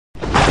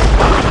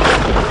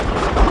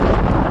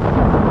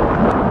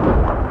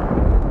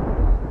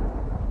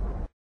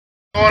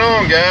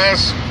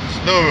guys, it's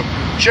little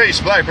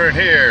Chase Blackburn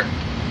here,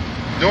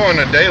 doing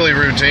a daily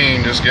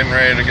routine, just getting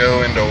ready to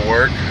go into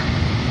work,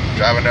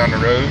 driving down the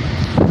road.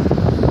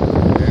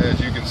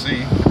 As you can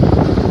see,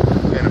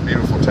 in a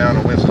beautiful town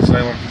of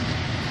Winston-Salem.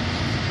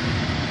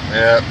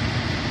 Yeah,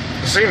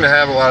 I seem to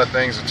have a lot of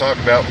things to talk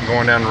about when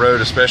going down the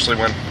road, especially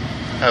when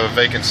I have a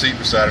vacant seat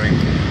beside of me.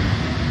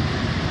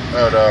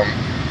 But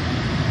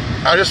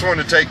I just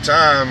wanted to take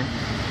time,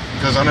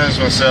 because I noticed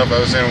myself I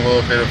was in a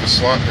little bit of a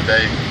slump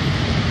today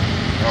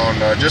on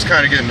just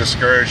kind of getting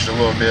discouraged a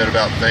little bit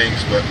about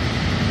things. But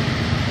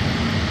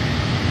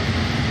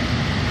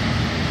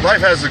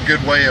life has a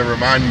good way of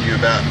reminding you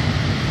about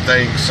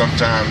things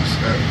sometimes,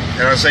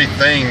 and I say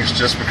things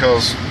just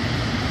because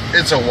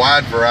it's a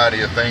wide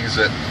variety of things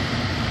that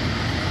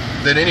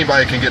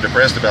anybody can get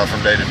depressed about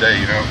from day to day,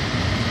 you know,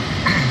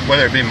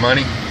 whether it be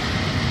money,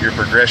 your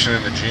progression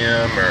in the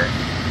gym, or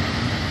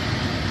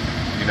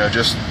you know,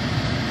 just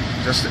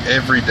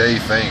everyday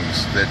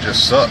things that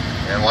just suck.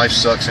 And life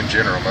sucks in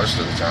general most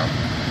of the time.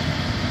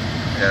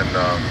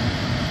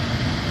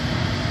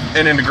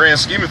 And in the grand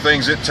scheme of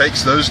things, it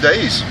takes those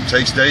days. It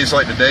takes days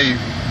like today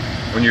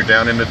when you're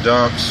down in the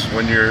dumps,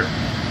 when you're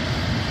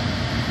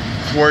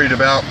worried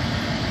about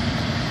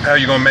how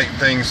you're gonna make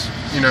things,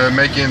 you know,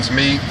 make ends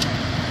meet,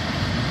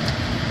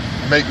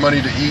 make money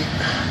to eat,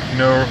 you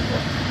know,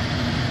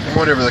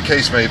 whatever the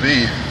case may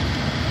be.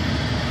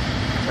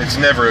 It's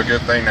never a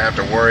good thing to have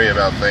to worry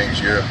about things.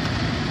 You're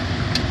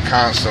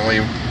constantly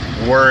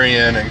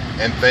worrying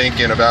and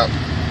thinking about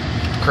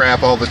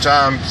crap all the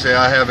time. Say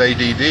I have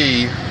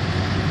ADD,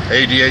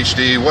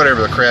 ADHD,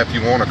 whatever the crap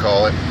you want to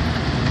call it.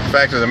 The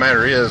fact of the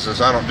matter is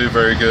I don't do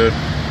very good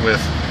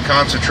with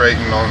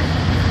concentrating on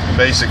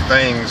basic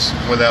things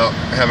without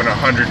having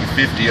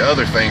 150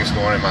 other things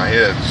going in my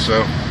head.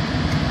 So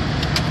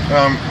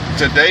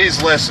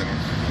today's lesson,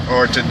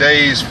 or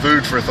today's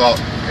food for thought,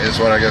 is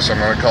what I guess I'm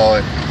going to call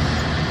it,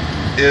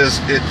 is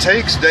it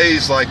takes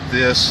days like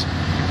this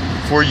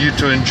for you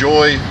to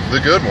enjoy the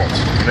good ones.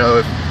 You know,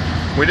 if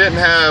we didn't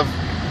have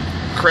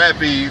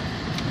crappy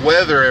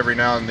weather every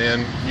now and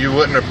then, you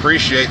wouldn't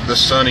appreciate the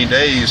sunny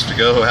days to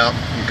go out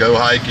and go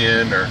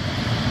hiking, or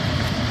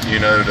you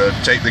know, to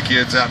take the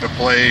kids out to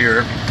play,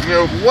 or you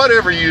know,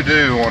 whatever you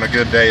do on a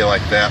good day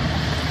like that.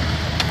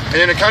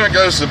 And it kind of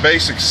goes to the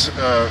basics,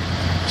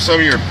 some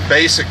of your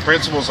basic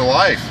principles of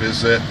life is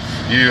that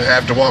you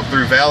have to walk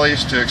through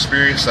valleys to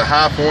experience the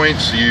high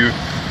points. You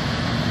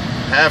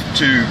have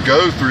to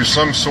go through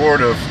some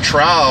sort of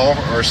trial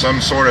or some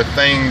sort of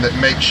thing that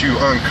makes you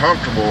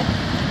uncomfortable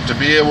to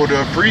be able to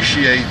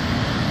appreciate,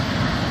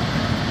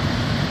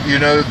 you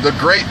know, the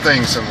great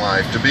things in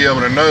life, to be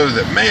able to know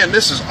that, man,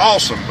 this is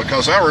awesome,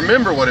 because I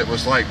remember what it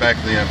was like back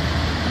then.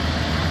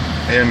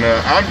 And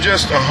I'm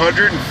just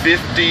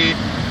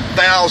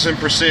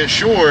 150,000%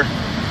 sure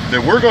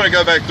that we're going to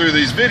go back through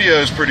these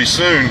videos pretty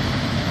soon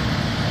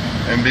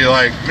and be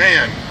like,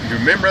 man, you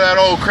remember that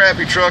old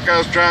crappy truck I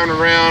was driving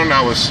around?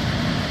 I was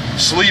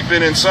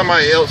sleeping in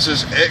somebody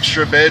else's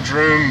extra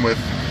bedroom with,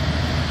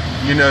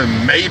 you know,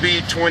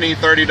 maybe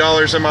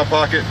 $20–30 in my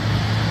pocket.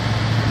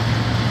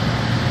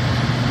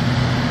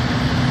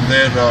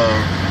 That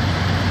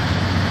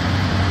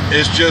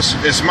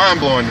it's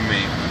mind-blowing to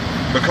me,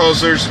 because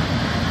there's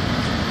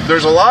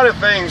a lot of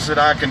things that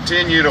I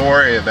continue to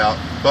worry about,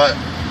 but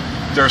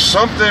there's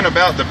something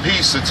about the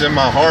peace that's in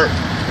my heart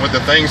with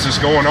the things that's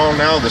going on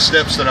now, the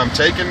steps that I'm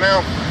taking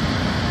now,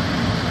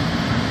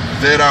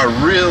 that I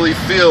really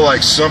feel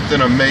like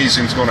something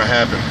amazing is going to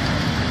happen.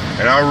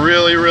 And I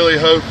really, really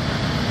hope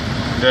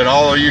that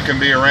all of you can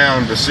be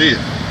around to see it,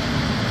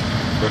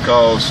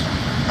 because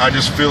I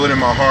just feel it in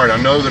my heart. I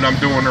know that I'm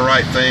doing the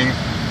right thing.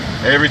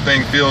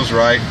 Everything feels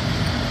right.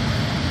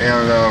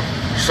 And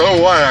so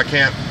what? I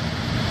can't,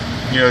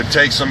 you know,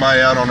 take somebody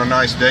out on a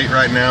nice date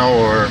right now,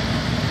 or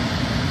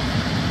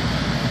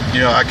you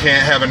know, I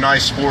can't have a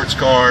nice sports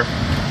car,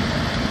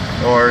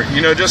 or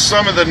you know, just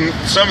some of the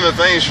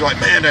things you're like,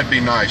 man, that'd be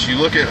nice. You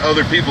look at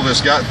other people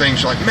that's got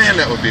things, you're like, man,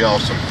 that would be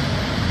awesome.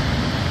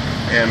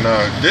 And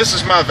this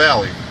is my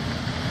valley.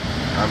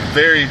 I'm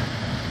very,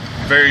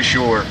 very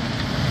sure,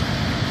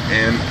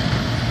 and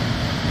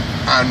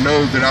I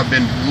know that I've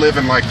been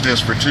living like this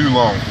for too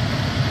long,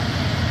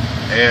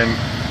 and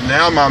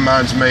now my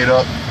mind's made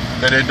up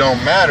that it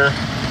don't matter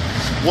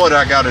what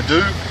I got to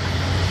do.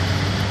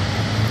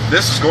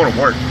 This is going to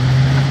work.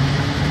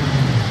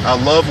 I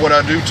love what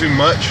I do too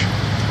much.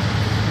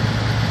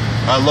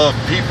 I love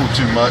people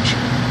too much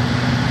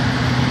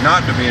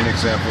not to be an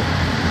example.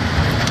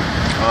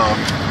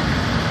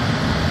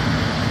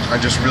 I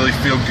just really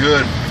feel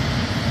good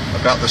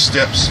about the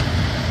steps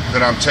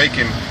that I'm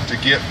taking to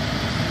get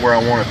where I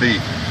want to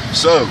be.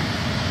 So,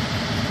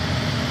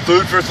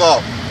 food for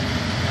thought.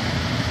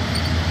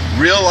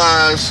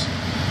 Realize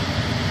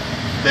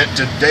that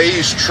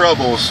today's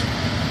troubles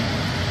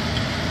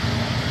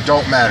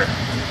don't matter.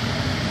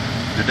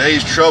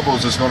 Today's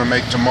troubles is going to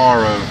make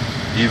tomorrow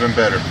even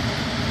better.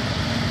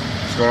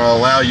 It's going to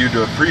allow you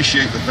to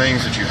appreciate the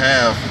things that you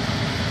have,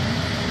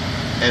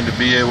 and to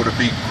be able to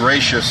be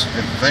gracious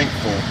and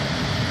thankful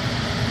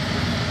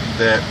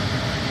that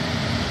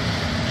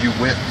you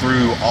went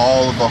through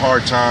all of the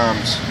hard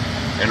times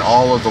and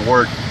all of the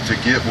work to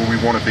get where we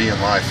want to be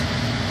in life.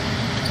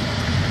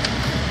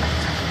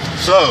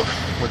 So,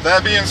 with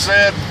that being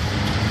said,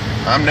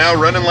 I'm now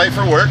running late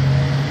for work.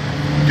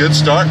 Good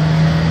start.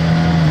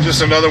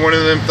 Just another one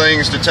of them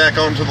things to tack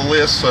onto the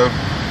list. So,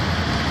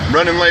 I'm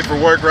running late for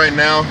work right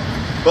now,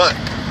 but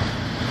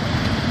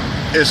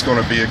it's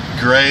going to be a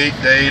great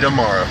day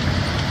tomorrow.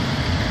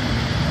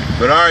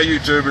 But alright,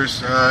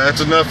 YouTubers,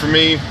 that's enough for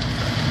me.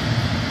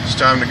 It's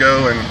time to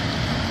go and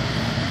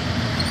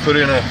put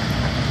in a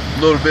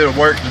little bit of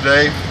work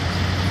today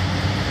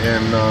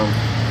and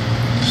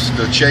just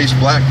to chase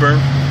Blackburn,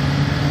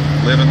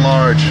 living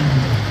large.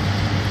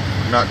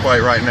 Not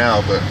quite right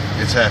now, but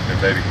it's happening,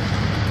 baby.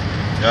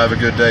 Y'all have a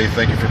good day.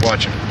 Thank you for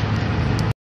watching.